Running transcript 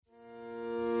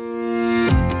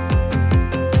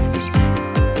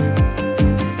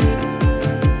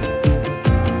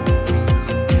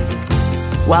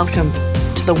Welcome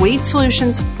to the Weight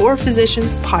Solutions for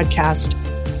Physicians podcast,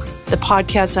 the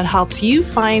podcast that helps you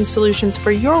find solutions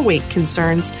for your weight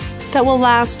concerns that will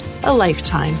last a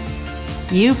lifetime.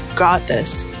 You've got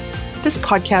this. This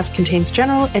podcast contains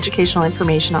general educational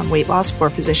information on weight loss for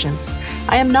physicians.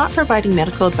 I am not providing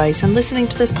medical advice, and listening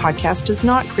to this podcast does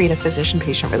not create a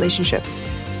physician-patient relationship.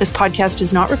 This podcast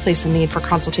does not replace the need for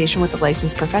consultation with a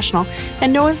licensed professional,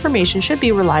 and no information should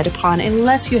be relied upon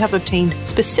unless you have obtained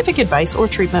specific advice or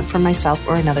treatment from myself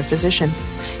or another physician.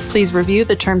 Please review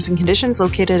the terms and conditions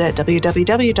located at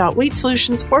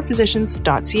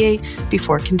www.weightsolutionsforphysicians.ca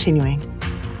before continuing.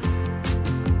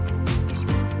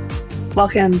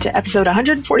 Welcome to episode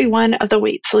 141 of the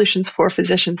Weight Solutions for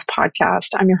Physicians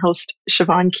podcast. I'm your host,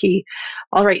 Siobhan Key.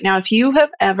 All right, now, if you have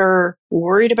ever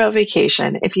worried about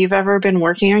vacation, if you've ever been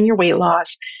working on your weight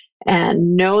loss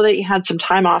and know that you had some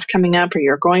time off coming up or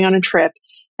you're going on a trip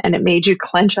and it made you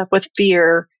clench up with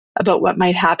fear about what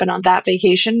might happen on that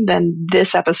vacation, then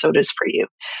this episode is for you.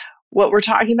 What we're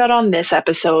talking about on this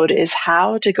episode is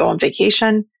how to go on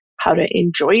vacation, how to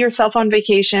enjoy yourself on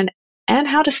vacation, and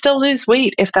how to still lose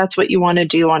weight if that's what you want to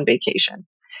do on vacation.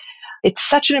 It's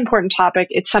such an important topic.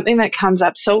 It's something that comes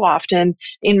up so often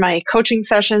in my coaching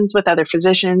sessions with other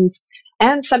physicians,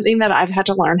 and something that I've had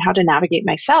to learn how to navigate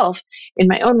myself in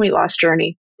my own weight loss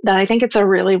journey, that I think it's a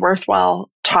really worthwhile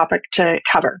topic to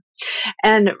cover.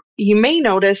 And you may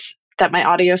notice that my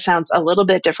audio sounds a little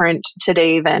bit different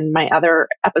today than my other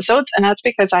episodes. And that's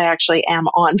because I actually am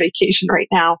on vacation right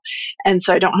now. And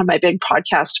so I don't have my big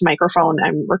podcast microphone.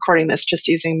 I'm recording this just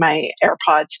using my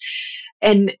AirPods.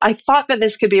 And I thought that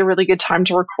this could be a really good time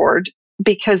to record,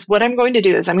 because what I'm going to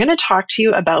do is I'm going to talk to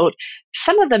you about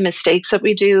some of the mistakes that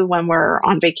we do when we're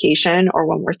on vacation or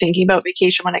when we're thinking about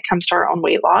vacation when it comes to our own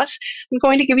weight loss. I'm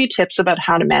going to give you tips about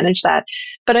how to manage that,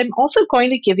 but I'm also going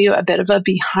to give you a bit of a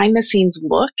behind the scenes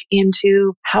look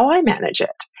into how I manage it,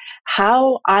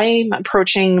 how I'm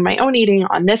approaching my own eating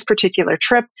on this particular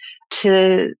trip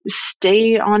to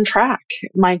stay on track.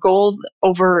 My goal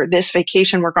over this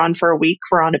vacation, we're gone for a week.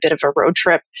 We're on a bit of a road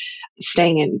trip,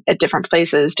 staying at different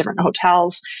places, different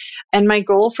hotels. And my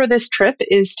goal for this trip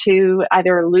is to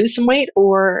either lose some weight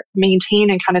or maintain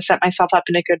and kind of set myself up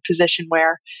in a good position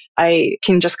where I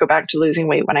can just go back to losing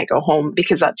weight when I go home,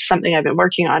 because that's something I've been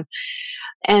working on.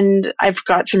 And I've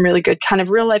got some really good kind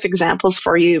of real life examples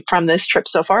for you from this trip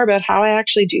so far about how I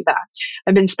actually do that.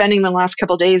 I've been spending the last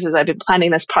couple of days as I've been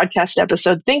planning this podcast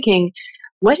episode thinking,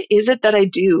 what is it that I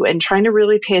do? And trying to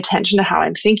really pay attention to how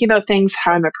I'm thinking about things,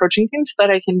 how I'm approaching things, so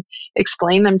that I can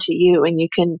explain them to you and you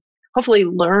can hopefully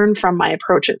learn from my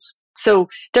approaches. So it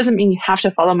doesn't mean you have to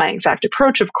follow my exact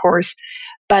approach, of course,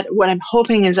 but what I'm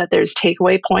hoping is that there's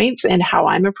takeaway points in how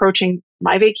I'm approaching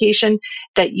my vacation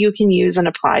that you can use and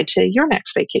apply to your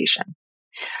next vacation.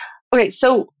 Okay,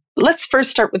 so let's first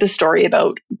start with a story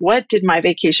about what did my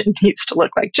vacation used to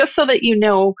look like, just so that you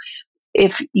know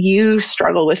if you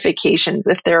struggle with vacations,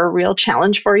 if they're a real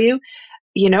challenge for you,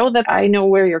 you know that I know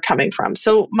where you're coming from.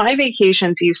 So my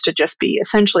vacations used to just be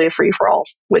essentially a free-for-all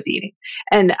with eating.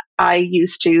 And I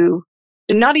used to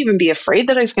not even be afraid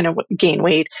that I was going to gain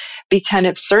weight, be kind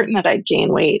of certain that I'd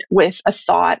gain weight with a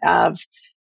thought of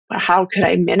how could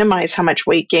I minimize how much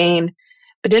weight gain,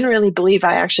 but didn't really believe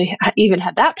I actually even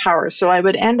had that power. So I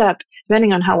would end up,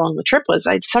 depending on how long the trip was,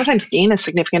 I'd sometimes gain a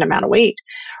significant amount of weight.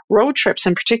 Road trips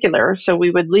in particular. So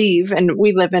we would leave, and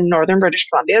we live in northern British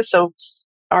Columbia. So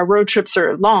our road trips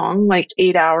are long, like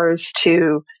 8 hours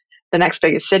to the next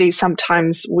biggest city.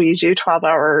 Sometimes we do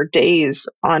 12-hour days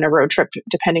on a road trip,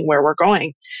 depending where we're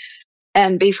going.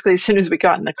 And basically, as soon as we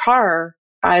got in the car,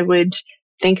 I would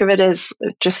think of it as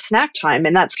just snack time.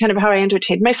 And that's kind of how I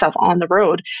entertained myself on the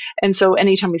road. And so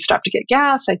anytime we stopped to get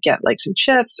gas, I'd get like some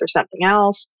chips or something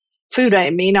else. Food I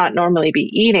may not normally be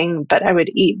eating, but I would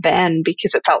eat then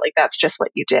because it felt like that's just what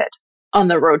you did on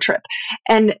the road trip.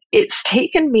 And it's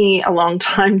taken me a long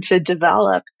time to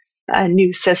develop a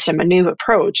new system, a new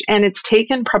approach. And it's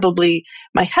taken probably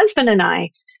my husband and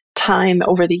I time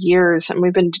over the years, and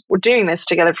we're doing this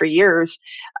together for years,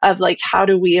 of like, how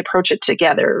do we approach it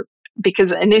together?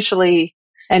 Because initially,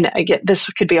 and again, this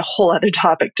could be a whole other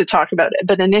topic to talk about it,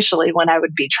 but initially when I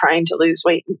would be trying to lose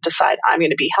weight and decide I'm going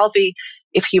to be healthy,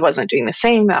 if he wasn't doing the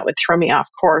same, that would throw me off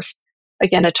course.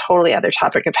 Again, a totally other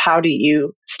topic of how do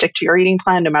you stick to your eating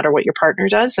plan no matter what your partner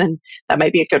does. And that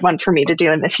might be a good one for me to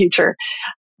do in the future.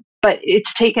 But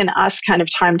it's taken us kind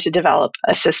of time to develop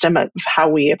a system of how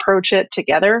we approach it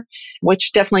together,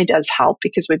 which definitely does help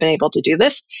because we've been able to do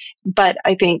this. But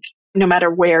I think no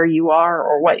matter where you are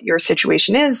or what your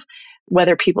situation is,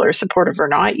 whether people are supportive or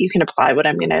not, you can apply what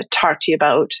I'm going to talk to you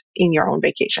about in your own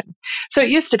vacation. So it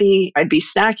used to be I'd be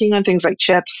snacking on things like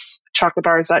chips, chocolate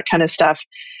bars, that kind of stuff.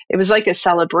 It was like a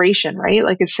celebration, right?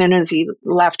 Like as soon as you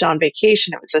left on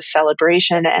vacation, it was a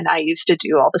celebration. And I used to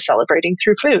do all the celebrating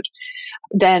through food.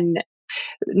 Then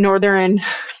northern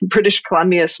British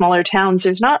Columbia, smaller towns,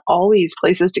 there's not always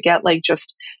places to get like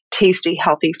just tasty,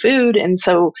 healthy food. And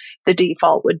so the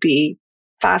default would be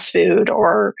fast food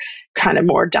or kind of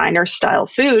more diner style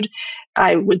food.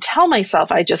 I would tell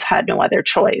myself I just had no other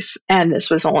choice. And this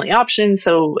was the only option.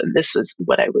 So this was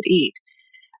what I would eat.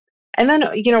 And then,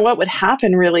 what would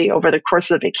happen really over the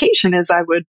course of the vacation is I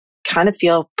would kind of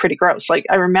feel pretty gross. Like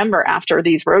I remember after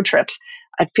these road trips,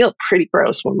 I'd feel pretty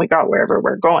gross when we got wherever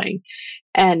we're going.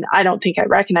 And I don't think I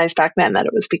recognized back then that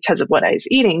it was because of what I was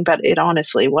eating, but it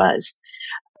honestly was.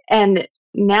 And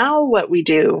now what we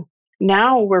do,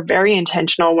 now we're very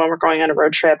intentional when we're going on a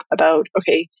road trip about,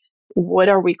 okay, what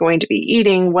are we going to be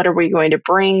eating? What are we going to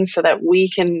bring so that we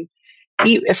can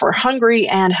eat if we're hungry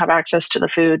and have access to the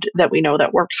food that we know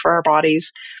that works for our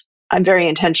bodies? I'm very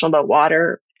intentional about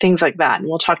water, things like that. And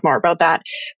we'll talk more about that.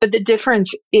 But the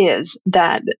difference is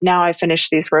that now I finish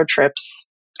these road trips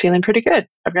feeling pretty good.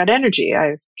 I've got energy.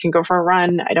 I can go for a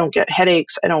run. I don't get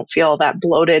headaches. I don't feel that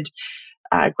bloated,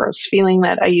 gross feeling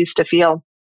that I used to feel.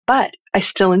 But I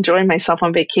still enjoy myself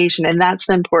on vacation. And that's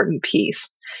the important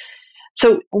piece.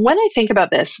 So when I think about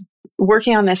this,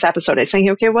 working on this episode, I think,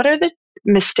 okay, what are the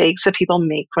mistakes that people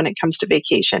make when it comes to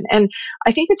vacation? And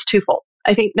I think it's twofold.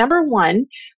 I think number one,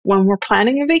 when we're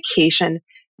planning a vacation,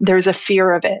 there's a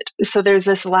fear of it. So there's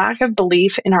this lack of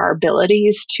belief in our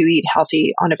abilities to eat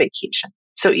healthy on a vacation.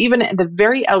 So even at the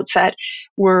very outset,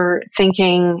 we're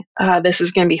thinking, this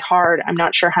is going to be hard. I'm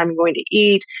not sure how I'm going to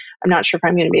eat. I'm not sure if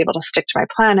I'm going to be able to stick to my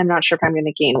plan. I'm not sure if I'm going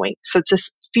to gain weight. So it's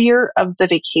this fear of the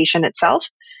vacation itself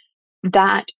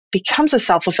that becomes a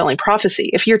self-fulfilling prophecy.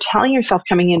 If you're telling yourself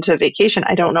coming into a vacation,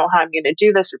 I don't know how I'm going to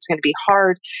do this. It's going to be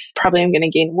hard. Probably I'm going to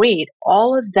gain weight.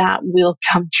 All of that will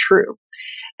come true.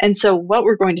 And so what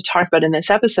we're going to talk about in this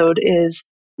episode is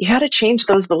you got to change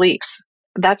those beliefs.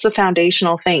 That's the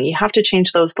foundational thing. You have to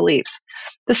change those beliefs.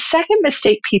 The second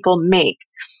mistake people make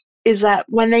is that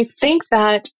when they think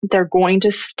that they're going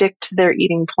to stick to their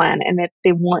eating plan and that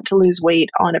they want to lose weight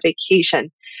on a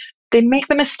vacation, they make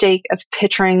the mistake of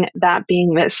picturing that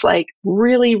being this like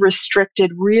really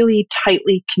restricted, really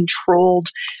tightly controlled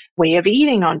way of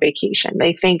eating on vacation.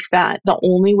 They think that the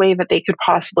only way that they could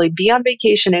possibly be on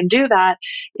vacation and do that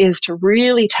is to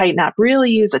really tighten up,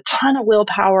 really use a ton of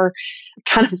willpower,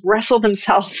 kind of wrestle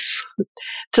themselves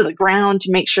to the ground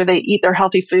to make sure they eat their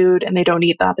healthy food and they don't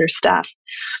eat the other stuff.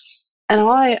 And all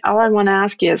I want to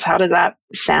ask you is, how does that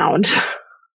sound?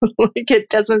 Like, it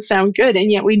doesn't sound good.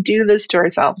 And yet we do this to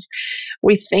ourselves.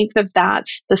 We think that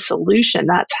that's the solution.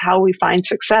 That's how we find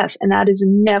success. And that is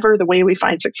never the way we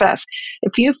find success.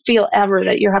 If you feel ever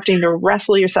that you're having to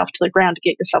wrestle yourself to the ground to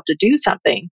get yourself to do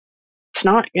something, it's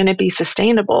not going to be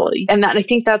sustainable. And I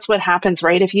think that's what happens,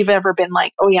 right? If you've ever been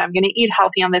like, oh yeah, I'm going to eat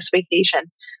healthy on this vacation,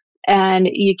 and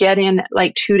you get in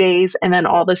like 2 days and then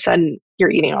all of a sudden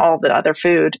you're eating all the other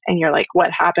food and you're like,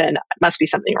 what happened? Must be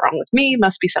something wrong with me.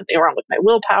 Must be something wrong with my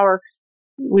willpower.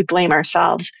 We blame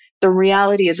ourselves. The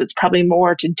reality is it's probably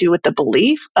more to do with the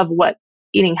belief of what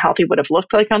eating healthy would have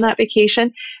looked like on that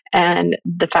vacation, and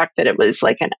the fact that it was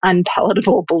like an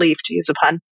unpalatable belief, to use a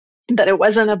pun, that it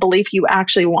wasn't a belief you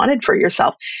actually wanted for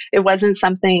yourself. It wasn't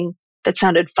something that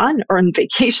sounded fun or in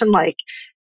vacation-like.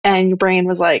 And your brain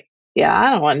was like, yeah, I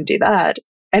don't want to do that.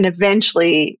 And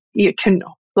eventually you can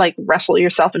like wrestle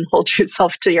yourself and hold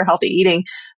yourself to your healthy eating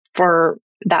for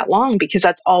that long, because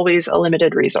that's always a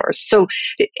limited resource. So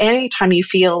anytime you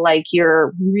feel like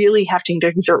you're really having to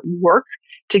exert work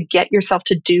to get yourself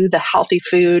to do the healthy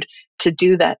food, to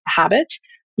do the habits,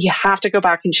 you have to go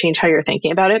back and change how you're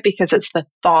thinking about it, because it's the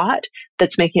thought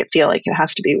that's making it feel like it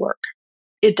has to be work.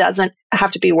 It doesn't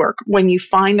have to be work. When you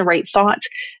find the right thoughts,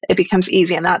 it becomes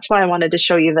easy. And that's why I wanted to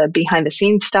show you the behind the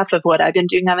scenes stuff of what I've been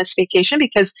doing on this vacation,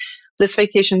 because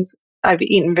I've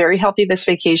eaten very healthy this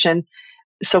vacation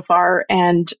so far,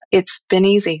 and it's been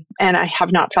easy. And I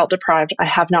have not felt deprived. I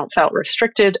have not felt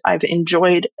restricted. I've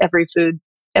enjoyed every food,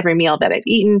 every meal that I've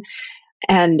eaten.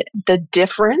 And the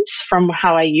difference from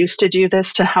how I used to do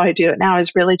this to how I do it now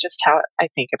is really just how I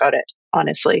think about it,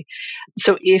 honestly.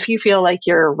 So if you feel like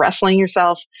you're wrestling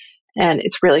yourself and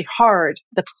it's really hard,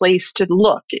 the place to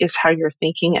look is how you're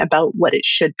thinking about what it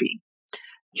should be.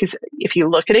 Because if you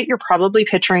look at it, you're probably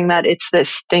picturing that it's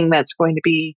this thing that's going to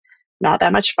be not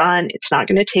that much fun. It's not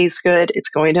going to taste good. It's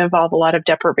going to involve a lot of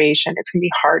deprivation. It's going to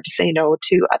be hard to say no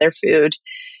to other food.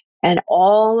 And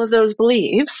all of those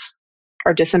beliefs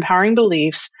are disempowering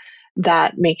beliefs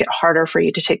that make it harder for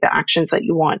you to take the actions that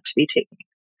you want to be taking.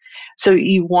 So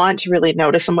you want to really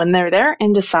notice them when they're there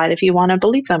and decide if you want to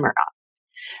believe them or not.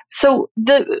 So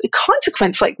the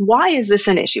consequence, like, why is this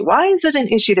an issue? Why is it an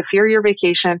issue to fear your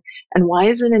vacation? And why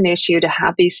is it an issue to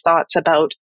have these thoughts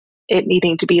about it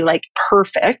needing to be like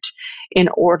perfect in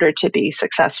order to be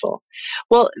successful?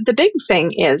 Well, the big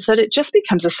thing is that it just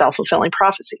becomes a self-fulfilling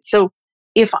prophecy. So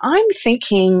if I'm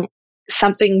thinking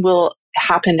something will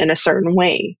happen in a certain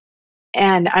way,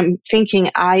 and I'm thinking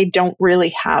I don't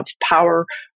really have power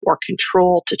or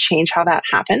control to change how that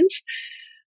happens,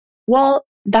 well,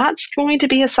 that's going to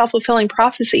be a self-fulfilling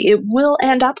prophecy. It will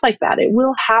end up like that. It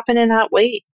will happen in that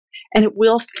way. And it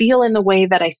will feel in the way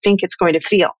that I think it's going to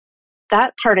feel.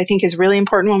 That part, I think, is really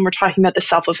important when we're talking about the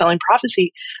self-fulfilling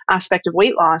prophecy aspect of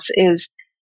weight loss. Is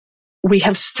we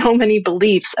have so many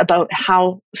beliefs about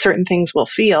how certain things will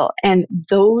feel, and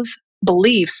those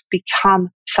beliefs become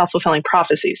self-fulfilling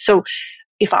prophecies. So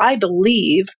if I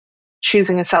believe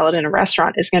choosing a salad in a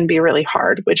restaurant is going to be really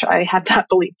hard, which I had that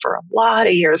belief for a lot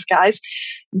of years, guys,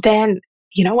 then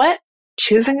you know what?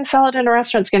 Choosing a salad in a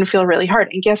restaurant is going to feel really hard.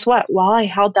 And guess what? While I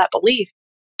held that belief,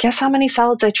 guess how many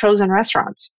salads I chose in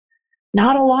restaurants?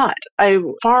 Not a lot. I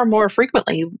far more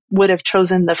frequently would have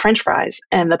chosen the French fries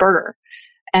and the burger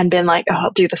and been like, oh,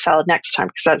 I'll do the salad next time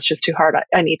because that's just too hard.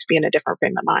 I need to be in a different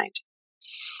frame of mind.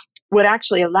 What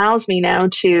actually allows me now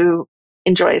to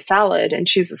enjoy a salad and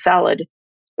choose a salad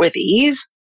with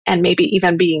ease, and maybe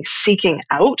even being seeking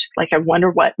out, like, I wonder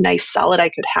what nice salad I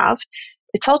could have.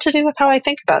 It's all to do with how I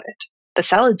think about it. The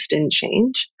salads didn't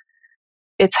change.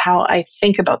 It's how I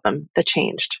think about them that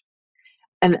changed.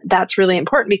 And that's really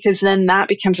important, because then that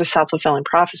becomes a self-fulfilling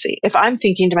prophecy. If I'm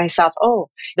thinking to myself, oh,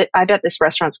 I bet this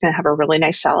restaurant's going to have a really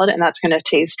nice salad and that's going to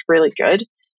taste really good,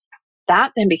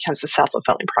 that then becomes a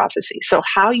self-fulfilling prophecy. So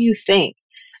how you think,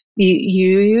 you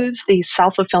use these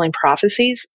self-fulfilling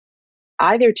prophecies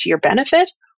either to your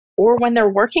benefit, or when they're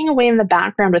working away in the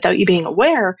background without you being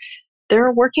aware,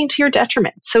 they're working to your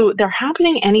detriment. So they're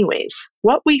happening anyways.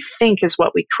 What we think is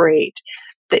what we create.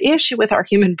 The issue with our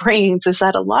human brains is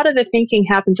that a lot of the thinking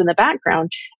happens in the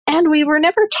background, and we were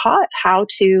never taught how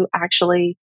to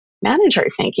actually manage our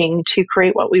thinking to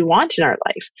create what we want in our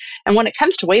life. And when it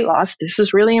comes to weight loss, this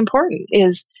is really important.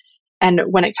 And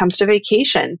when it comes to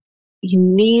vacation, you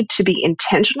need to be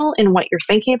intentional in what you're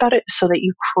thinking about it so that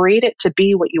you create it to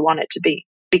be what you want it to be.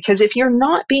 Because if you're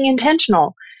not being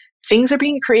intentional, things are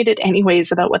being created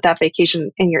anyways about what that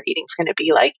vacation and your eating is going to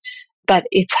be like, but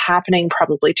it's happening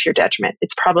probably to your detriment.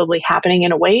 It's probably happening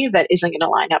in a way that isn't going to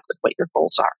line up with what your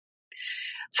goals are.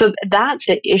 So that's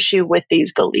the issue with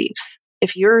these beliefs.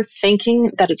 If you're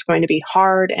thinking that it's going to be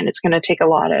hard and it's going to take a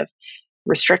lot of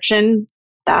restriction,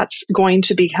 that's going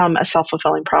to become a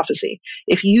self-fulfilling prophecy.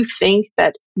 If you think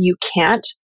that you can't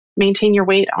maintain your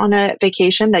weight on a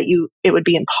vacation, that it would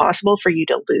be impossible for you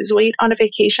to lose weight on a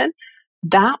vacation,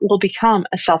 that will become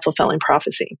a self-fulfilling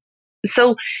prophecy.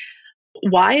 So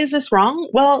why is this wrong?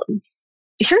 Well,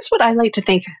 here's what I like to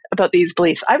think about these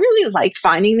beliefs. I really like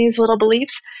finding these little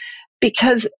beliefs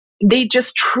because they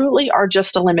just truly are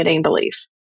just a limiting belief.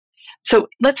 So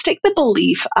let's take the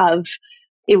belief of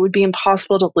it would be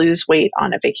impossible to lose weight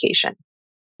on a vacation.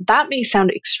 That may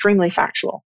sound extremely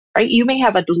factual, right? You may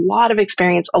have a lot of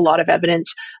experience, a lot of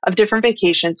evidence of different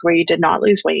vacations where you did not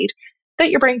lose weight, that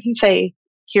your brain can say,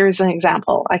 here's an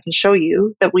example. I can show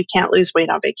you that we can't lose weight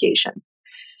on vacation.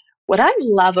 What I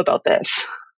love about this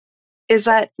is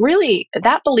that really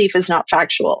that belief is not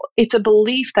factual. It's a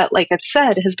belief that, like I've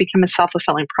said, has become a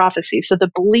self-fulfilling prophecy. So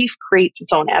the belief creates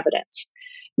its own evidence.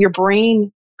 Your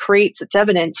brain creates its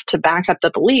evidence to back up the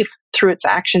belief through its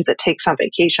actions it takes on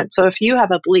vacation. So if you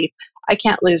have a belief, I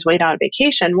can't lose weight on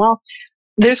vacation, well,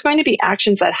 there's going to be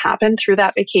actions that happen through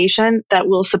that vacation that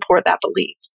will support that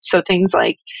belief. So things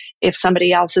like if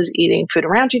somebody else is eating food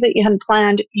around you that you hadn't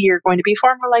planned, you're going to be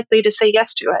far more likely to say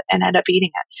yes to it and end up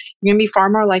eating it. You're going to be far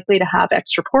more likely to have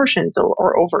extra portions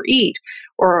or overeat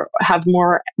or have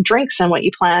more drinks than what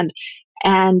you planned,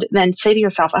 and then say to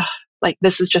yourself, oh, like,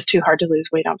 this is just too hard to lose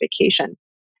weight on vacation.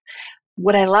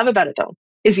 What I love about it, though,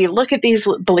 is you look at these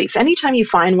beliefs. Anytime you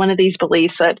find one of these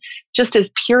beliefs that just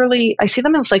is purely, I see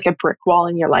them as like a brick wall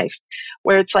in your life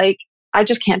where it's like, I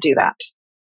just can't do that.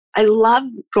 I love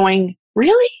going,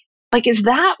 really? Like, is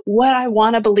that what I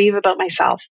want to believe about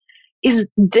myself? Is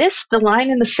this the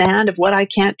line in the sand of what I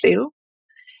can't do?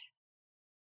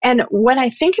 And when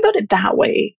I think about it that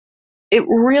way, it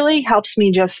really helps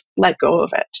me just let go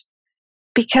of it.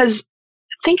 Because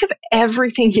think of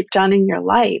everything you've done in your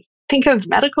life. Think of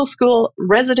medical school,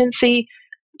 residency,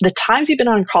 the times you've been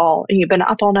on call and you've been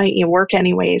up all night and you work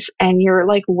anyways, and you're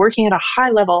like working at a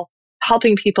high level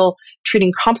helping people,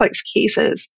 treating complex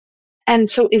cases. And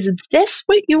so is this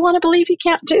what you want to believe you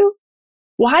can't do?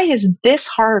 Why is this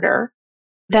harder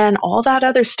than all that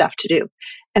other stuff to do?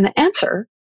 And the answer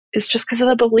is just because of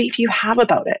the belief you have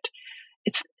about it.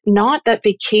 It's not that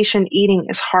vacation eating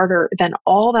is harder than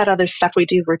all that other stuff we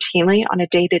do routinely on a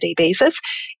day-to-day basis.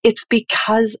 It's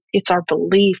because it's our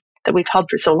belief that we've held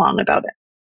for so long about it.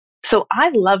 So I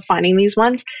love finding these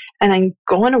ones, and I'm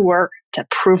going to work to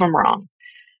prove them wrong.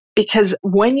 Because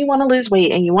when you want to lose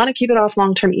weight and you want to keep it off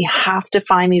long term, you have to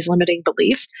find these limiting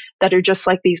beliefs that are just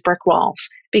like these brick walls.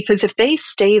 Because if they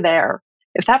stay there,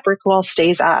 if that brick wall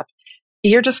stays up,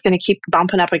 you're just going to keep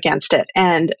bumping up against it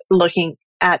and looking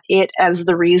at it as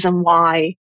the reason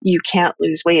why you can't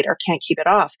lose weight or can't keep it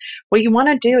off. What you want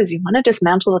to do is you want to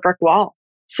dismantle the brick wall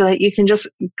so that you can just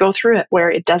go through it where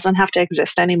it doesn't have to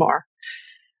exist anymore.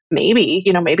 Maybe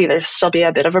there's still be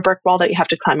a bit of a brick wall that you have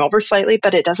to climb over slightly,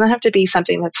 but it doesn't have to be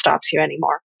something that stops you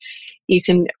anymore. You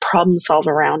can problem solve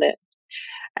around it.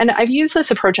 And I've used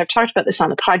this approach. I've talked about this on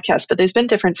the podcast, but there's been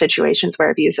different situations where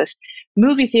I've used this.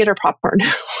 Movie theater popcorn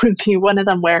would be one of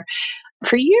them, where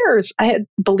for years I had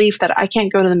belief that I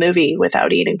can't go to the movie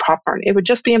without eating popcorn. It would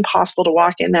just be impossible to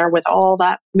walk in there with all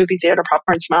that movie theater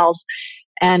popcorn smells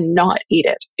and not eat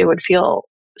it. It would feel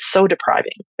so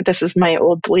depriving. This is my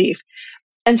old belief.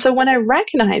 And so when I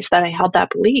recognized that I held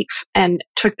that belief and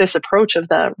took this approach of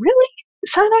really,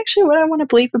 is that actually what I want to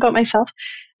believe about myself?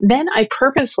 Then I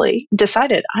purposely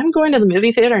decided I'm going to the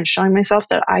movie theater and showing myself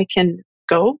that I can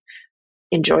go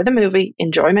enjoy the movie,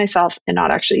 enjoy myself, and not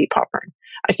actually eat popcorn.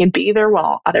 I can be there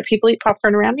while other people eat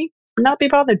popcorn around me, not be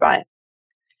bothered by it.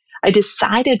 I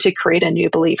decided to create a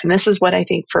new belief. And this is what I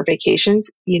think for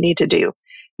vacations you need to do.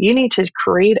 You need to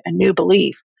create a new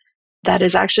belief that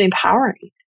is actually empowering,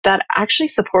 that actually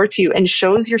supports you and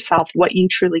shows yourself what you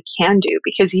truly can do,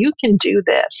 because you can do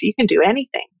this. You can do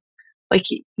anything. Like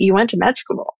you went to med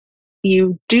school.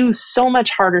 You do so much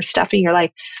harder stuff in your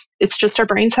life. It's just our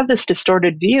brains have this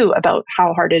distorted view about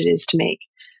how hard it is to make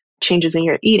changes in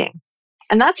your eating.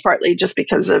 And that's partly just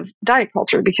because of diet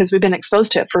culture, because we've been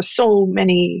exposed to it for so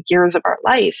many years of our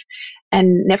life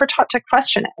and never taught to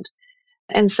question it.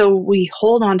 And so we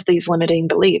hold on to these limiting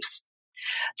beliefs.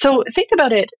 So think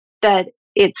about it that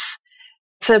it's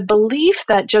a belief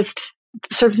that just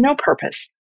serves no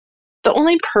purpose. The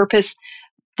only purpose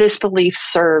this belief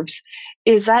serves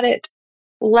is that it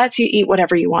lets you eat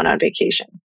whatever you want on vacation.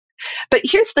 But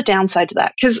here's the downside to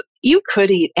that, because you could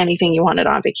eat anything you wanted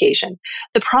on vacation.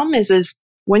 The problem is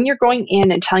when you're going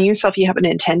in and telling yourself you have an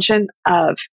intention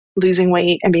of losing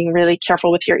weight and being really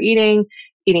careful with your eating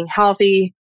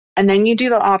healthy, and then you do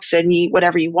the opposite and eat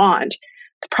whatever you want.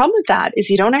 The problem with that is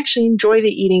you don't actually enjoy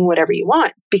the eating whatever you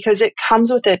want, because it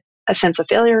comes with a sense of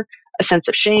failure, a sense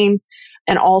of shame,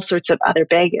 and all sorts of other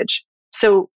baggage.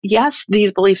 So yes,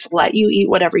 these beliefs let you eat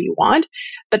whatever you want,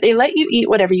 but they let you eat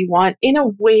whatever you want in a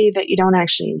way that you don't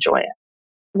actually enjoy it.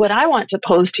 What I want to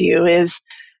pose to you is,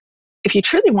 if you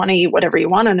truly want to eat whatever you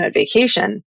want on a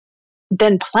vacation,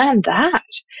 then plan that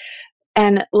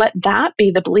and let that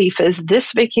be the belief is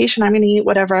this vacation, I'm going to eat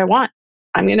whatever I want.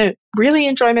 I'm going to really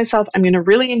enjoy myself. I'm going to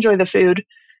really enjoy the food.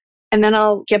 And then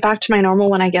I'll get back to my normal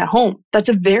when I get home. That's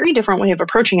a very different way of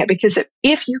approaching it, because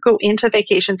if you go into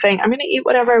vacation saying, I'm going to eat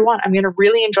whatever I want, I'm going to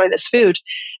really enjoy this food,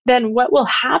 then what will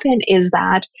happen is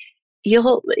that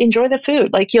you'll enjoy the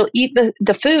food. Like you'll eat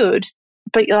the food,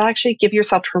 but you'll actually give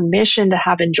yourself permission to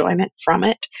have enjoyment from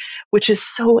it, which is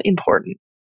so important.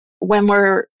 When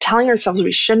we're telling ourselves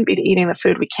we shouldn't be eating the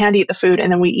food, we can't eat the food, and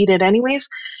then we eat it anyways,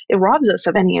 it robs us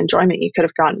of any enjoyment you could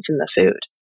have gotten from the food.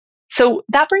 So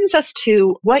that brings us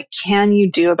to, what can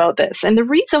you do about this? And the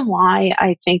reason why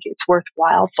I think it's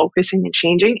worthwhile focusing and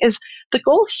changing is the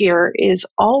goal here is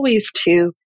always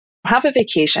to have a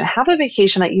vacation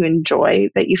that you enjoy,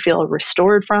 that you feel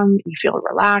restored from, you feel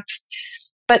relaxed,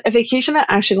 but a vacation that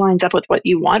actually lines up with what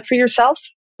you want for yourself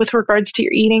with regards to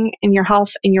your eating and your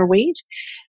health and your weight,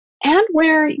 and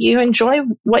where you enjoy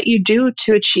what you do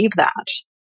to achieve that.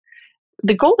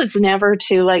 The goal is never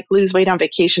to lose weight on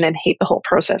vacation and hate the whole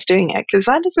process doing it, because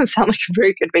that doesn't sound like a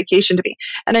very good vacation to me.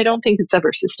 And I don't think it's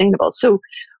ever sustainable. So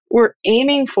we're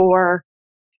aiming for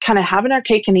kind of having our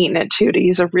cake and eating it too, to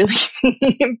use a really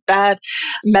bad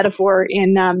metaphor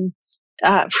in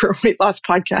for weight loss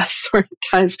podcasts,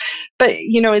 guys. But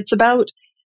it's about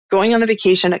going on the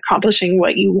vacation, accomplishing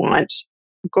what you want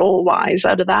goal-wise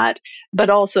out of that,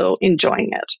 but also enjoying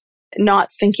it, not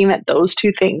thinking that those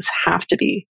two things have to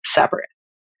be separate.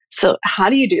 So how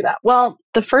do you do that? Well,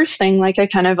 the first thing, like I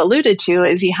kind of alluded to,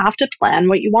 is you have to plan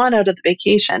what you want out of the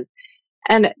vacation.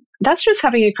 And that's just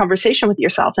having a conversation with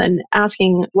yourself and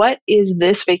asking, what is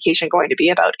this vacation going to be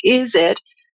about? Is it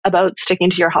about sticking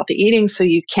to your healthy eating so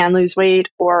you can lose weight.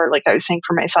 Or like I was saying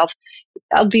for myself,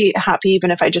 I'll be happy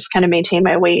even if I just kind of maintain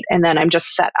my weight and then I'm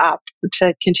just set up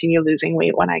to continue losing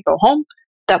weight when I go home.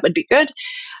 That would be good.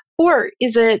 Or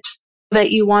is it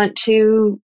that you want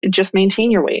to just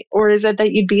maintain your weight? Or is it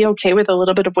that you'd be okay with a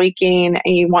little bit of weight gain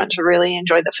and you want to really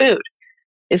enjoy the food?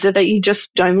 Is it that you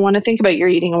just don't even want to think about your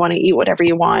eating and want to eat whatever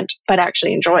you want, but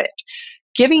actually enjoy it?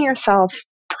 Giving yourself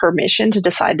permission to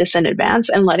decide this in advance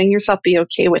and letting yourself be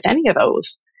okay with any of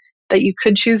those, that you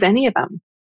could choose any of them.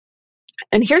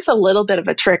 And here's a little bit of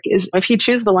a trick is if you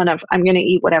choose the one of I'm going to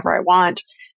eat whatever I want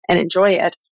and enjoy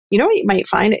it, you know what you might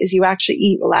find is you actually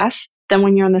eat less than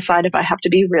when you're on the side of I have to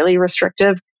be really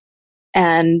restrictive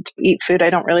and eat food I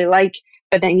don't really like,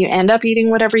 but then you end up eating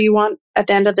whatever you want at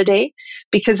the end of the day.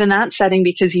 Because in that setting,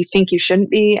 because you think you shouldn't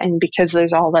be, and because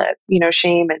there's all the,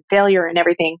 shame and failure and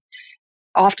everything,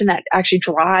 often that actually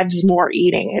drives more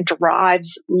eating. It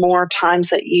drives more times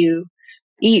that you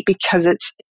eat because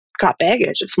it's got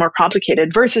baggage. It's more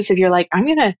complicated versus if you're like, I'm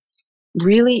going to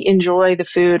really enjoy the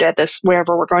food at this,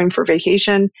 wherever we're going for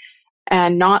vacation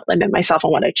and not limit myself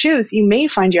on what I choose, you may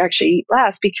find you actually eat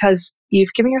less because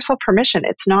you've given yourself permission.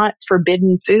 It's not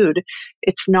forbidden food.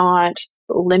 It's not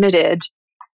limited.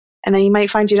 And then you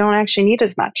might find you don't actually need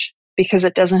as much because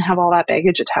it doesn't have all that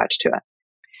baggage attached to it.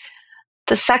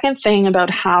 The second thing about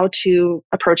how to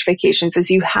approach vacations is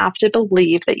you have to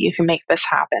believe that you can make this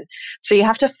happen. So you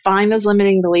have to find those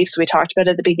limiting beliefs we talked about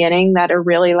at the beginning that are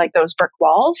really like those brick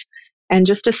walls and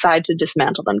just decide to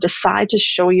dismantle them. Decide to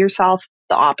show yourself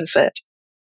the opposite.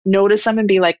 Notice them and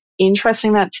be like,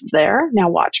 interesting that's there. Now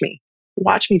watch me.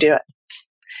 Watch me do it.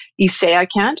 You say I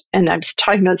can't, and I'm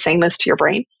talking about saying this to your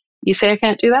brain. You say I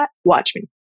can't do that. Watch me.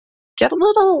 Get a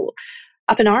little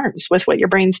up in arms with what your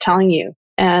brain's telling you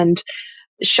and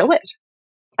show it.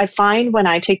 I find when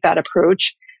I take that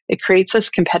approach, it creates this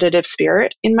competitive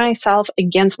spirit in myself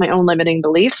against my own limiting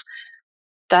beliefs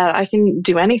that I can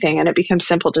do anything and it becomes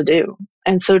simple to do.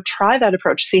 And so try that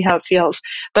approach, see how it feels.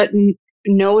 But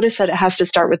notice that it has to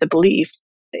start with the belief.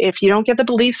 If you don't get the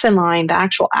beliefs in line, the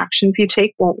actual actions you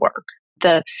take won't work.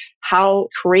 How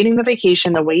creating the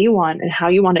vacation the way you want and how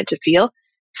you want it to feel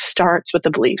starts with the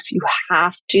beliefs. You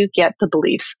have to get the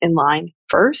beliefs in line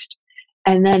first,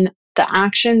 and then the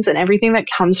actions and everything that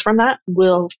comes from that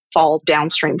will fall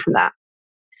downstream from that.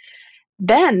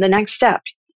 Then the next step,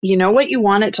 you know what you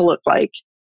want it to look like.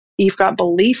 You've got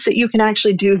beliefs that you can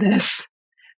actually do this.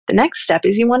 The next step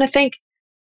is you want to think,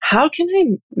 how can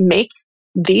I make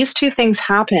these two things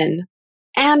happen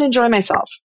and enjoy myself?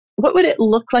 What would it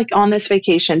look like on this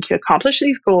vacation to accomplish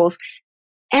these goals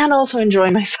and also enjoy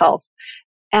myself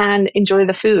and enjoy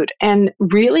the food? And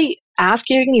really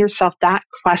asking yourself that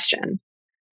question.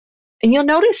 And you'll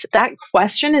notice that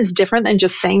question is different than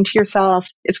just saying to yourself,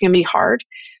 it's going to be hard.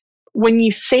 When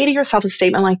you say to yourself a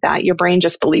statement like that, your brain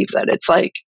just believes it. It's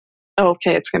like,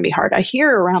 okay, it's going to be hard. I hear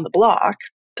around the block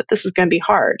that this is going to be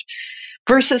hard.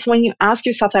 Versus when you ask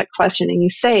yourself that question and you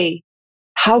say,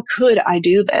 how could I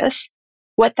do this?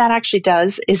 What that actually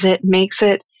does is it makes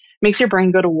your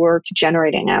brain go to work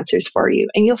generating answers for you.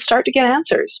 And you'll start to get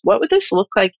answers. What would this look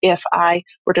like if I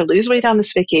were to lose weight on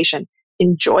this vacation,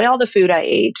 enjoy all the food I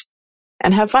ate,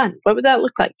 and have fun? What would that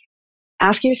look like?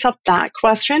 Asking yourself that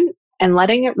question and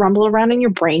letting it rumble around in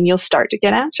your brain, you'll start to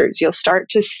get answers. You'll start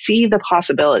to see the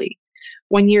possibility.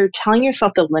 When you're telling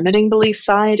yourself the limiting belief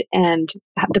side and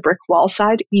the brick wall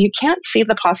side, you can't see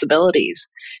the possibilities.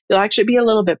 You'll actually be a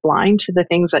little bit blind to the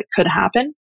things that could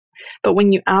happen. But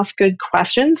when you ask good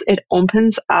questions, it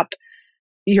opens up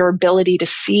your ability to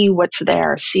see what's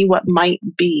there, see what might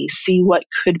be, see what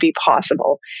could be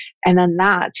possible. And then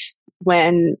that's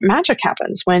when magic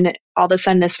happens, when all of a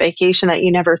sudden this vacation that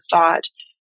you never thought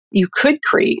you could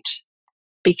create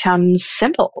becomes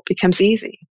simple, becomes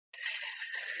easy.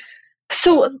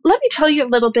 So let me tell you a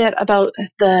little bit about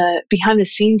the behind the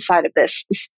scenes side of this.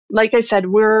 Like I said,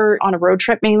 we're on a road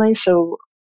trip mainly, so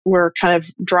we're kind of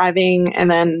driving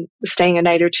and then staying a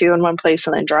night or two in one place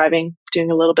and then driving, doing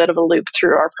a little bit of a loop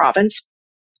through our province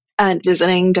and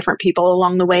visiting different people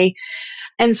along the way.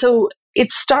 And so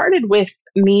it started with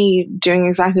me doing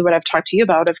exactly what I've talked to you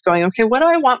about, of going, okay, what do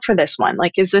I want for this one?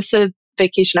 Like, is this a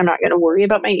vacation I'm not going to worry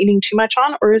about my eating too much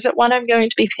on, or is it one I'm going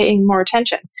to be paying more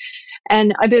attention?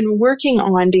 And I've been working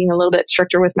on being a little bit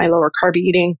stricter with my lower carb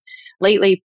eating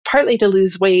lately, partly to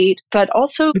lose weight, but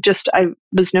also just I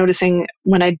was noticing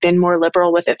when I'd been more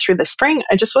liberal with it through the spring,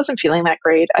 I just wasn't feeling that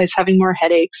great. I was having more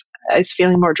headaches. I was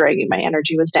feeling more draggy. My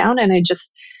energy was down, and I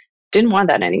just didn't want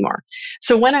that anymore.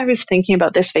 So when I was thinking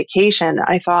about this vacation,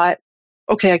 I thought,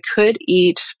 okay, I could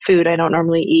eat food I don't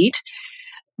normally eat,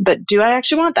 but do I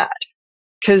actually want that?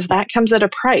 because that comes at a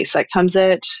price. That comes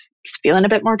at feeling a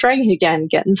bit more draggy again,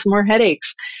 getting some more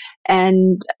headaches.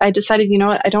 And I decided, you know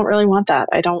what? I don't really want that.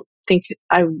 I don't think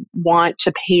I want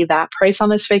to pay that price on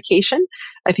this vacation.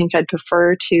 I think I'd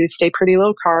prefer to stay pretty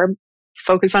low carb,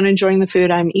 focus on enjoying the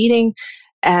food I'm eating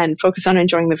and focus on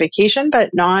enjoying the vacation, but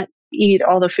not eat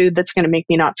all the food that's going to make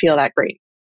me not feel that great.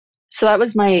 So that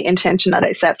was my intention that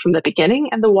I set from the beginning,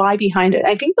 and the why behind it.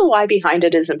 I think the why behind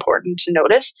it is important to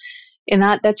notice, in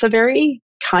that that's a very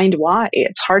kind why.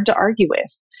 It's hard to argue with.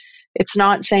 It's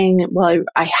not saying, well,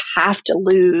 I have to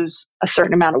lose a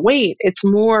certain amount of weight. It's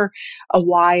more a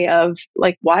why of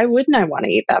like, why wouldn't I want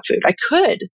to eat that food? I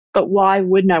could, but why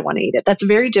wouldn't I want to eat it? That's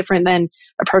very different than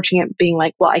approaching it being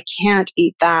like, well, I can't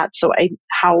eat that. So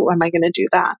how am I going to do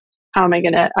that? How am I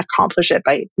going to accomplish it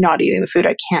by not eating the food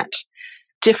I can't?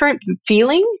 Different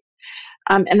feeling.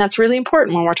 And that's really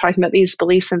important when we're talking about these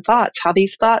beliefs and thoughts. How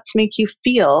these thoughts make you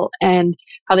feel and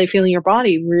how they feel in your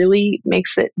body really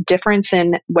makes a difference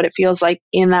in what it feels like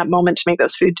in that moment to make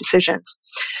those food decisions.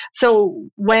 So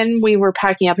when we were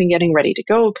packing up and getting ready to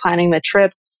go, planning the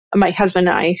trip, my husband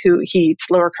and I, who he eats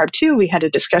lower carb too, we had a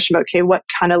discussion about, okay, what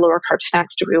kind of lower carb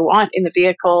snacks do we want in the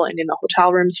vehicle and in the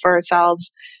hotel rooms for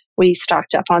ourselves? We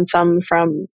stocked up on some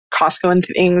from Costco and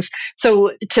things.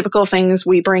 So typical things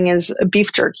we bring is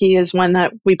beef jerky is one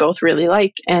that we both really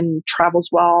like and travels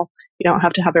well. You don't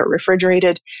have to have it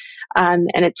refrigerated. And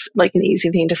it's like an easy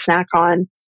thing to snack on.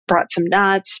 Brought some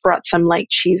nuts, brought some like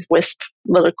cheese whisk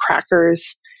little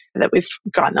crackers that we've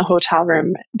got in the hotel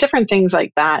room, different things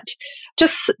like that,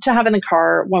 just to have in the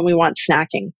car when we want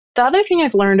snacking. The other thing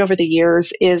I've learned over the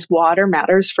years is water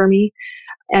matters for me.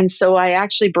 And so I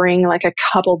actually bring like a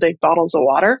couple big bottles of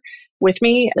water with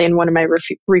me in one of my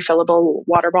refillable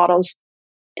water bottles.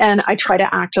 And I try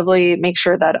to actively make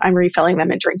sure that I'm refilling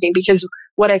them and drinking, because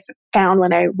what I found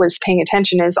when I was paying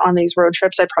attention is on these road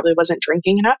trips, I probably wasn't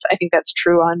drinking enough. I think that's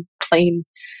true on plane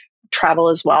travel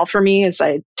as well for me, is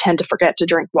I tend to forget to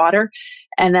drink water.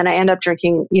 And then I end up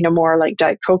drinking, more like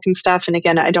Diet Coke and stuff. And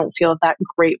again, I don't feel that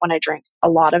great when I drink a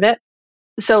lot of it.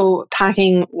 So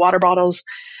packing water bottles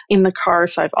in the car.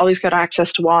 So I've always got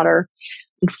access to water.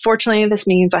 Unfortunately, this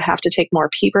means I have to take more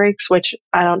pee breaks, which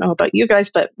I don't know about you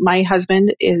guys, but my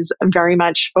husband is very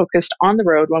much focused on the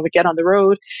road when we get on the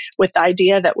road with the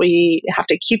idea that we have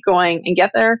to keep going and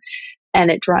get there.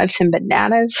 And it drives him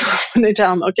bananas when I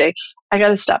tell him, okay, I got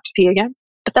to stop to pee again,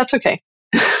 but that's okay.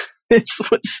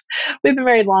 We've been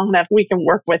married long enough. We can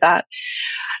work with that.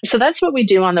 So that's what we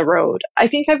do on the road. I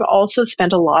think I've also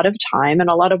spent a lot of time and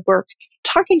a lot of work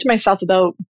talking to myself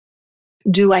about,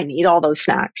 do I need all those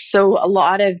snacks? So a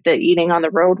lot of the eating on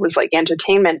the road was like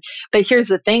entertainment. But here's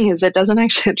the thing is it doesn't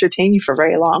actually entertain you for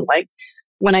very long. Like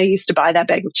when I used to buy that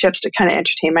bag of chips to kind of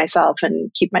entertain myself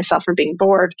and keep myself from being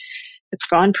bored, it's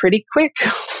gone pretty quick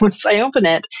once I open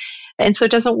it. And so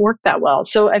it doesn't work that well.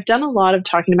 So I've done a lot of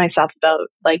talking to myself about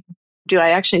like, do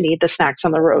I actually need the snacks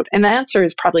on the road? And the answer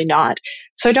is probably not.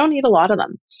 So I don't eat a lot of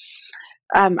them.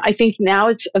 I think now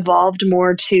it's evolved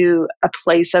more to a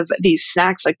place of these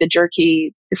snacks like the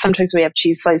jerky. Sometimes we have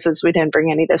cheese slices. We didn't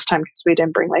bring any this time because we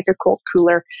didn't bring like a cold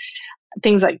cooler.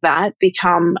 Things like that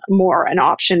become more an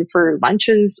option for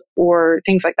lunches or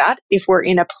things like that. If we're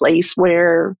in a place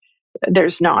where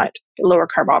there's not lower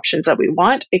carb options that we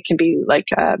want, it can be like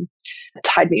a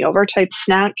tide me over type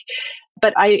snack.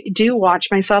 But I do watch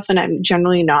myself, and I'm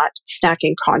generally not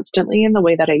snacking constantly in the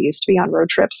way that I used to be on road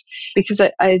trips, because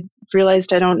I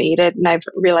realized I don't need it. And I've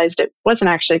realized it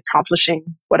wasn't actually accomplishing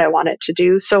what I wanted to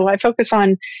do. So I focus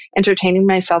on entertaining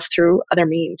myself through other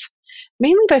means,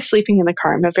 mainly by sleeping in the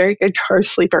car. I'm a very good car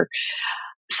sleeper.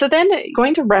 So then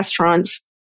going to restaurants,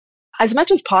 as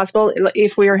much as possible,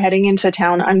 if we are heading into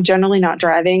town, I'm generally not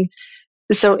driving.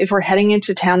 So if we're heading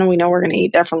into town and we know we're going to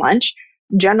eat there for lunch,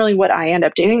 generally what I end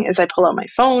up doing is I pull out my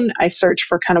phone, I search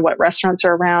for kind of what restaurants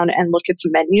are around and look at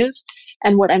some menus.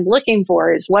 And what I'm looking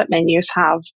for is what menus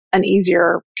have an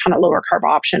easier kind of lower carb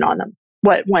option on them.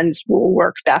 What ones will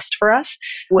work best for us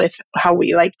with how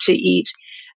we like to eat.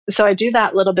 So I do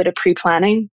that little bit of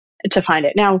pre-planning to find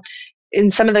it. Now, in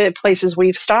some of the places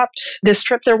we've stopped this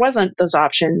trip, there wasn't those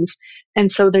options. And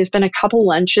so there's been a couple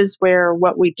lunches where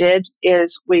what we did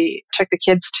is we took the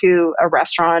kids to a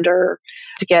restaurant or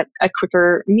to get a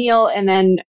quicker meal. And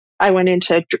then I went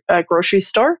into a grocery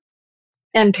store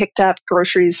and picked up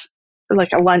groceries,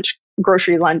 like a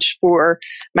grocery lunch for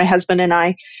my husband and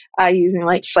I, using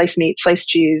like sliced meat, sliced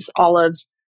cheese,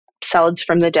 olives, salads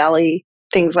from the deli,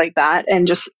 things like that. And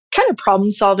just kind of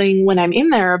problem solving when I'm in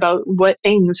there about what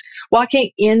things,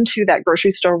 walking into that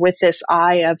grocery store with this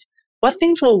eye of what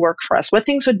things will work for us, what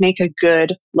things would make a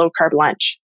good low carb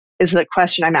lunch is the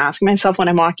question I'm asking myself when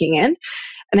I'm walking in.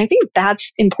 And I think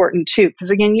that's important too,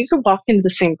 because again, you could walk into the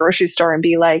same grocery store and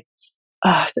be like,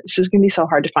 oh, this is going to be so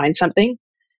hard to find something.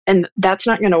 And that's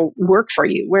not going to work for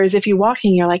you. Whereas if you walk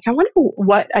in, you're like, I wonder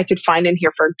what I could find in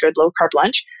here for a good low carb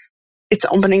lunch. It's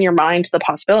opening your mind to the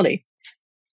possibility.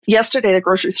 Yesterday, the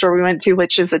grocery store we went to,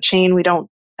 which is a chain we don't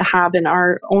have in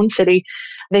our own city,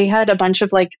 they had a bunch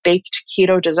of like baked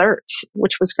keto desserts,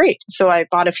 which was great. So I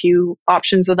bought a few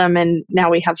options of them, and now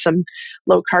we have some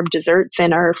low carb desserts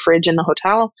in our fridge in the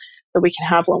hotel that we can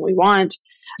have when we want.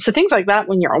 So things like that,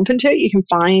 when you're open to it, you can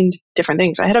find different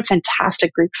things. I had a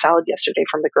fantastic Greek salad yesterday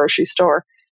from the grocery store.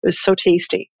 It was so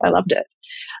tasty. I loved it.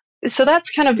 So that's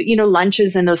kind of,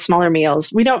 lunches and those smaller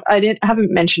meals.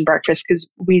 Haven't mentioned breakfast because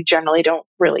we generally don't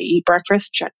really eat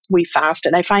breakfast. We fast.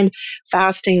 And I find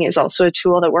fasting is also a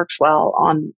tool that works well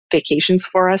on vacations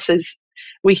for us, is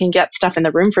we can get stuff in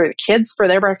the room for the kids for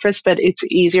their breakfast, but it's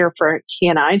easier for he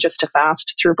and I just to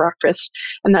fast through breakfast.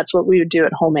 And that's what we would do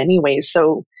at home anyways.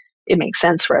 So it makes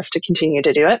sense for us to continue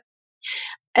to do it.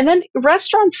 And then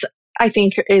restaurants, I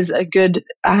think, is a good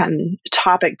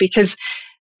topic, because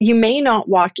you may not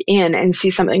walk in and see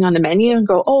something on the menu and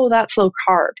go, oh, that's low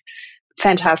carb.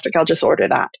 Fantastic. I'll just order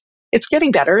that. It's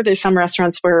getting better. There's some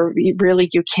restaurants where you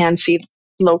can see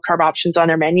low carb options on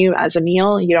their menu as a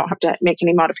meal. You don't have to make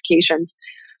any modifications.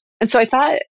 And so I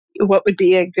thought what would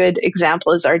be a good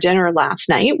example is our dinner last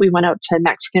night. We went out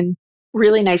to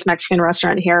really nice Mexican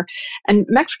restaurant here. And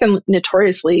Mexican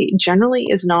notoriously generally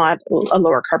is not a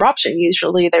lower carb option.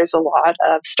 Usually there's a lot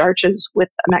of starches with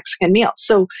a Mexican meal.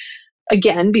 So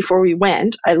again, before we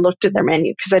went, I looked at their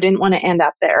menu because I didn't want to end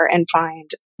up there and find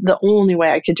the only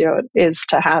way I could do it is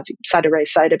to have side of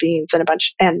rice, side of beans,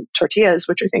 and tortillas,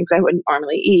 which are things I wouldn't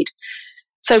normally eat.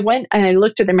 So I went and I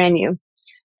looked at the menu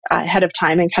ahead of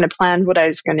time and kind of planned what I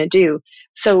was going to do.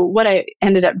 So what I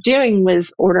ended up doing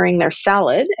was ordering their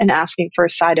salad and asking for a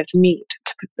side of meat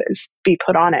to be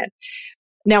put on it.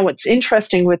 Now, what's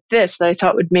interesting with this that I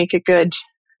thought would make a good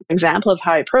example of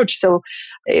how I approach. So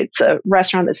it's a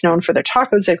restaurant that's known for their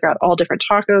tacos. They've got all different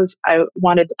tacos. I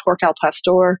wanted the pork al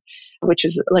pastor, which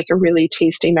is like a really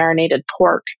tasty marinated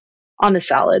pork, on the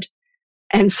salad.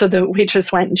 And so the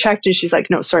waitress went and checked and she's like,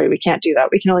 no, sorry, we can't do that.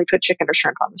 We can only put chicken or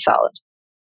shrimp on the salad.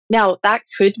 Now that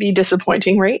could be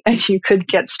disappointing, right? And you could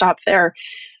get stopped there.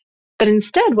 But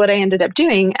instead, what I ended up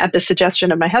doing at the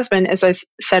suggestion of my husband is I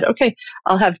said, okay,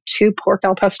 I'll have 2 pork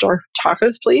al pastor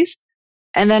tacos, please.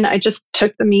 And then I just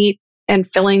took the meat and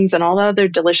fillings and all the other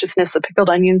deliciousness, the pickled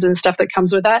onions and stuff that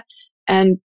comes with that,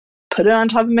 and put it on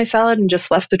top of my salad and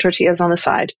just left the tortillas on the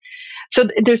side. So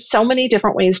there's so many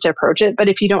different ways to approach it. But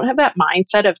if you don't have that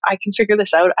mindset of, I can figure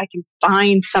this out, I can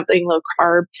find something low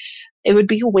carb, it would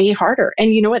be way harder.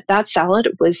 And you know what? That salad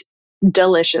was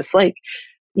delicious. Like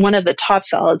one of the top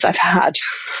salads I've had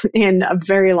in a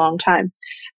very long time,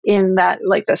 in that,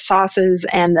 like the sauces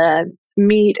and the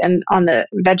meat and on the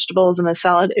vegetables and the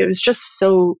salad, it was just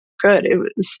so good. It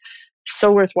was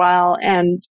so worthwhile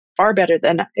and far better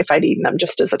than if I'd eaten them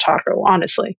just as a taco,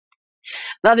 honestly.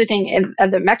 The other thing,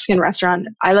 at the Mexican restaurant,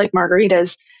 I like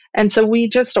margaritas. And so we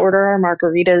just order our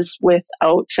margaritas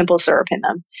without simple syrup in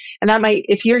them. And that might,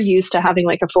 if you're used to having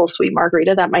like a full sweet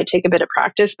margarita, that might take a bit of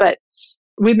practice, but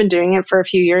we've been doing it for a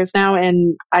few years now.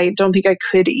 And I don't think I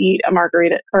could eat a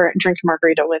margarita or drink a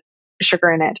margarita with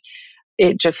sugar in it.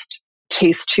 It just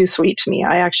tastes too sweet to me.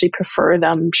 I actually prefer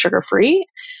them sugar-free.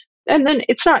 And then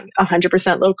it's not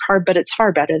 100% low carb, but it's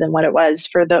far better than what it was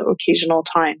for the occasional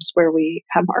times where we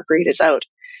have margaritas out.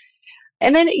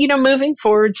 And then, moving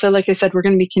forward, so like I said, we're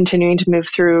going to be continuing to move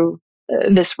through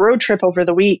this road trip over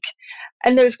the week.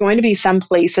 And there's going to be some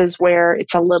places where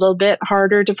it's a little bit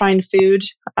harder to find food.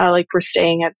 Like we're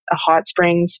staying at a Hot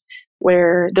Springs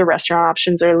where the restaurant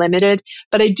options are limited.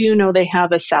 But I do know they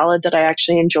have a salad that I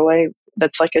actually enjoy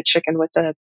that's like a chicken with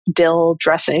a dill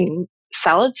dressing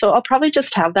salad. So I'll probably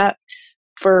just have that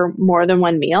for more than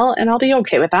one meal and I'll be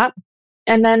okay with that.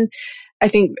 And then I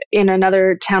think in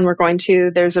another town we're going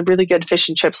to, there's a really good fish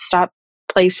and chip stop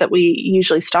place that we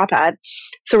usually stop at.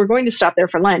 So we're going to stop there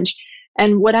for lunch.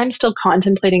 And what I'm still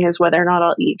contemplating is whether or not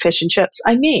I'll eat fish and chips.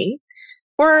 I may,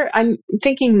 or I'm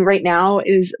thinking right now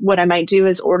is what I might do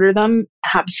is order them,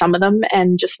 have some of them,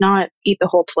 and just not eat the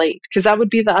whole plate. Because that would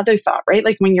be the other thought, right?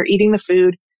 Like when you're eating the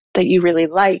food that you really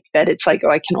like, that it's like,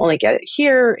 oh, I can only get it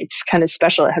here. It's kind of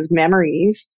special. It has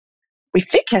memories. We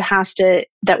think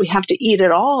that we have to eat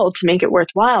it all to make it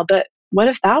worthwhile. But what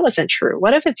if that wasn't true?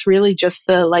 What if it's really just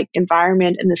the like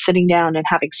environment and the sitting down and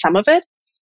having some of it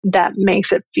that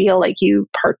makes it feel like you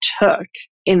partook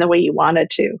in the way you wanted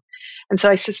to? And so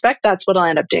I suspect that's what I'll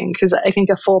end up doing, because I think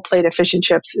a full plate of fish and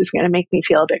chips is going to make me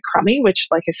feel a bit crummy, which,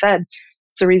 like I said,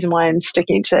 It's the reason why I'm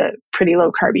sticking to pretty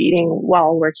low carb eating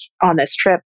while we're on this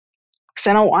trip, because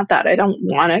I don't want that. I don't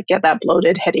want to get that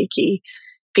bloated, headachy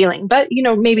feeling. But,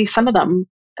 maybe some of them,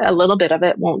 a little bit of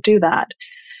it won't do that.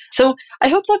 So I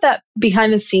hope that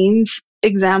behind the scenes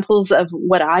examples of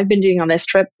what I've been doing on this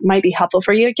trip might be helpful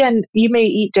for you. Again, you may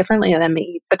eat differently than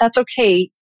me, but that's okay.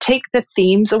 Take the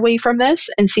themes away from this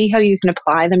and see how you can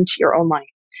apply them to your own life.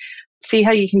 See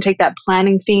how you can take that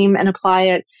planning theme and apply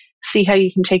it. See how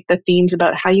you can take the themes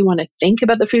about how you want to think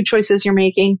about the food choices you're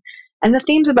making, and the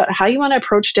themes about how you want to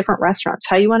approach different restaurants,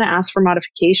 how you want to ask for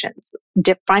modifications,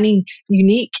 finding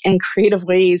unique and creative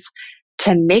ways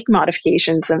to make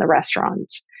modifications in the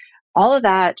restaurants. All of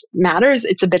that matters.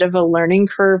 It's a bit of a learning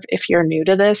curve if you're new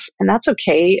to this, and that's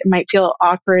okay. It might feel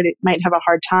awkward. It might have a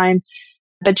hard time,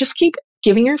 but just keep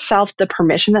giving yourself the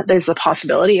permission that there's the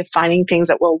possibility of finding things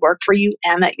that will work for you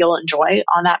and that you'll enjoy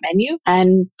on that menu,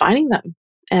 and finding them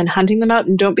and hunting them out.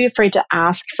 And don't be afraid to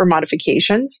ask for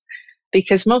modifications,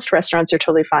 because most restaurants are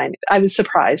totally fine. I was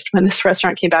surprised when this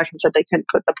restaurant came back and said they couldn't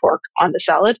put the pork on the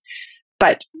salad.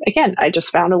 But again, I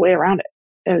just found a way around it.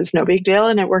 It was no big deal,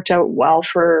 and it worked out well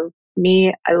for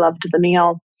me. I loved the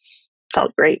meal.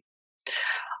 Felt great.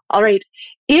 All right.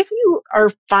 If you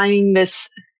are finding this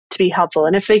to be helpful,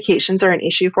 and if vacations are an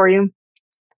issue for you,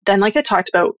 then like I talked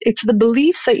about, it's the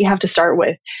beliefs that you have to start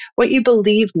with. What you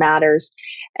believe matters.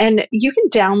 And you can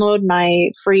download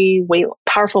my free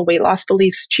Powerful Weight Loss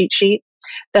Beliefs cheat sheet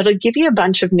that'll give you a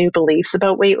bunch of new beliefs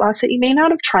about weight loss that you may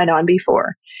not have tried on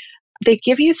before. They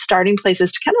give you starting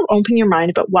places to kind of open your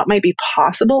mind about what might be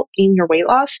possible in your weight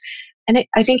loss. And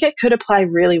I think it could apply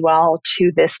really well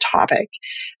to this topic.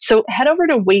 So head over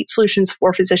to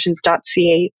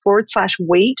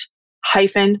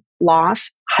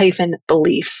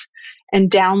weightsolutions4physicians.ca/weight-loss-beliefs and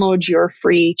download your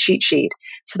free cheat sheet.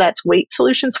 So that's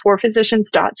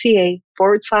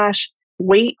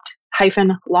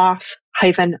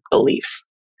weightsolutions4physicians.ca/weight-loss-beliefs.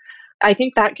 I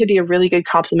think that could be a really good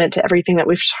complement to everything that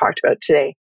we've talked about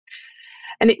today.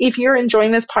 And if you're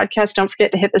enjoying this podcast, don't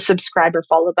forget to hit the subscribe or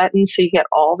follow button so you get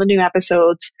all the new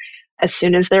episodes as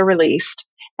soon as they're released.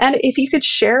 And if you could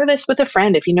share this with a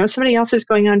friend, if you know somebody else is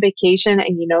going on vacation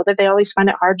and you know that they always find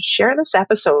it hard to share this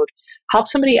episode, help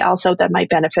somebody else out that might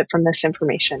benefit from this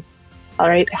information. All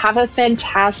right. Have a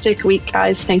fantastic week,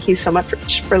 guys. Thank you so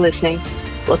much for listening.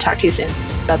 We'll talk to you soon.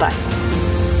 Bye-bye.